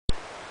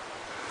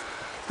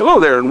Hello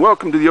there and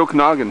welcome to the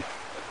Okanagan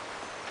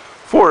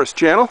Forest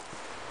Channel.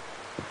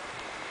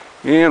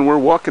 And we're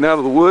walking out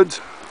of the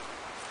woods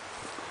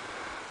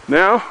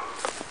now.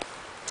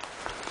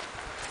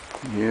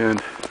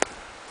 And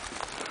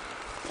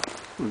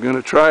we're going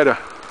to try to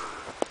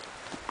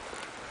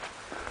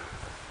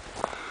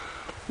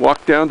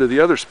walk down to the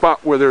other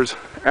spot where there's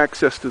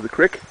access to the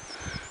creek.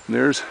 And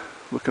there's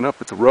looking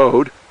up at the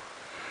road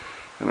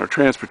and our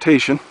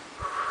transportation.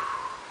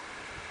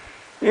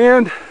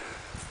 And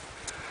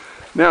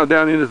now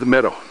down into the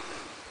meadow.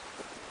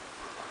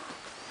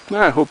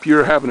 I hope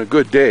you're having a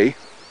good day.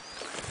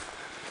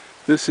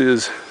 This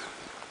is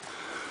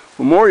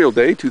Memorial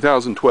Day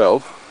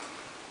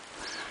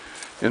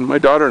 2012, and my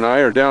daughter and I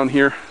are down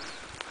here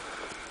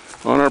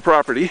on our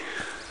property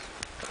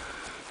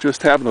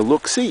just having a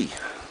look-see.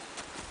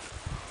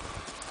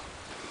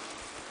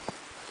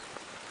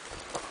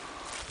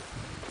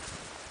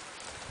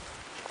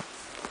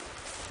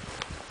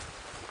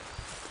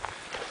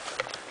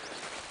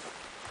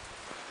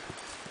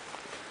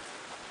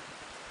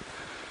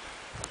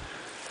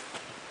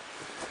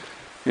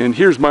 And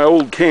here's my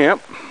old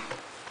camp.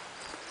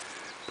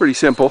 Pretty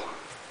simple.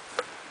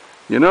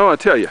 You know, I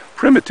tell you,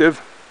 primitive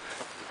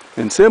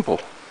and simple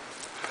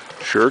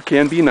sure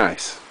can be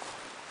nice.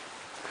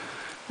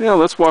 Now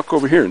let's walk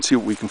over here and see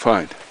what we can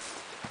find.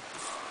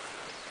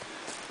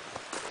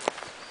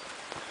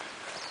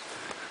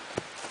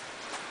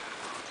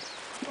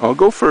 I'll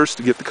go first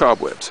to get the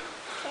cobwebs.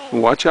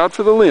 And watch out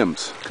for the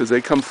limbs, because they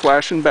come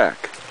flashing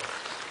back.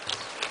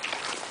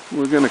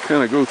 We're going to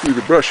kind of go through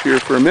the brush here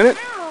for a minute.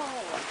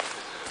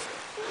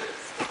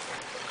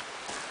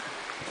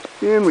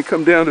 And we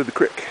come down to the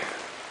creek.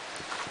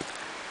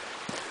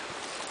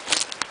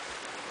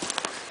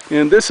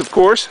 And this, of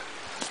course,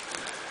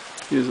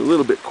 is a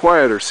little bit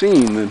quieter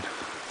scene than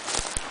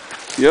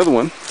the other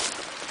one.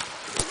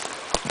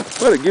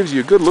 But it gives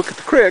you a good look at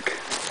the creek.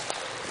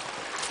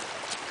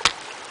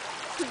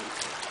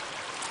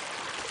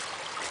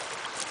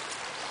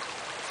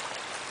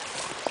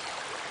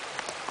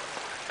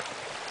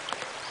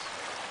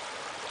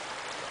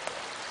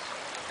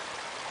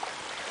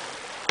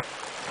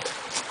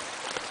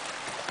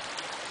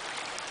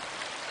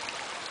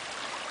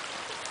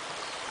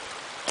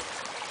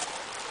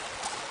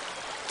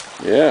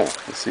 Yeah,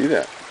 I see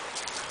that.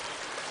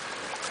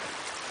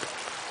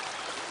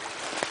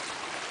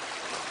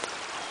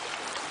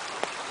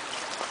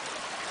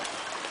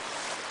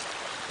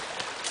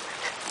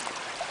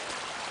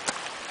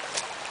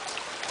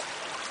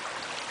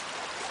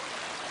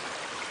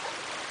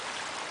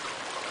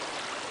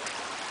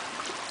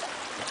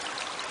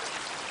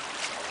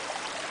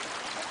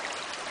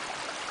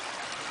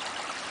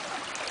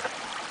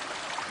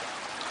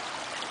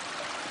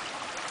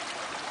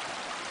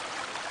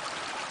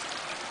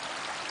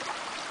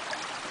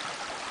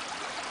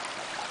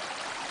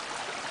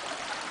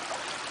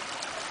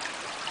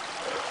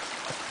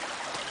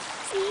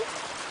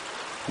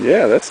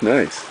 Yeah, that's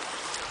nice.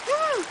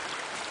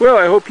 Well,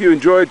 I hope you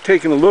enjoyed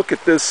taking a look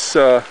at this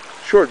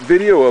short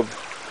video of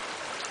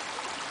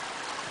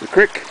the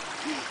creek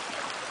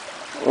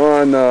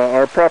on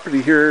our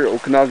property here,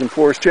 Okanagan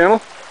Forest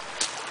Channel.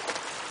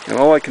 And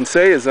all I can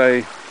say is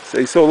I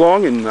say so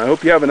long and I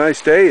hope you have a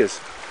nice day is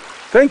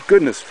thank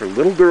goodness for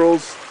little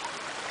girls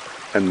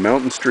and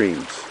mountain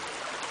streams.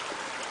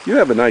 You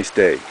have a nice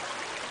day.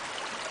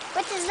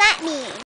 What does that mean?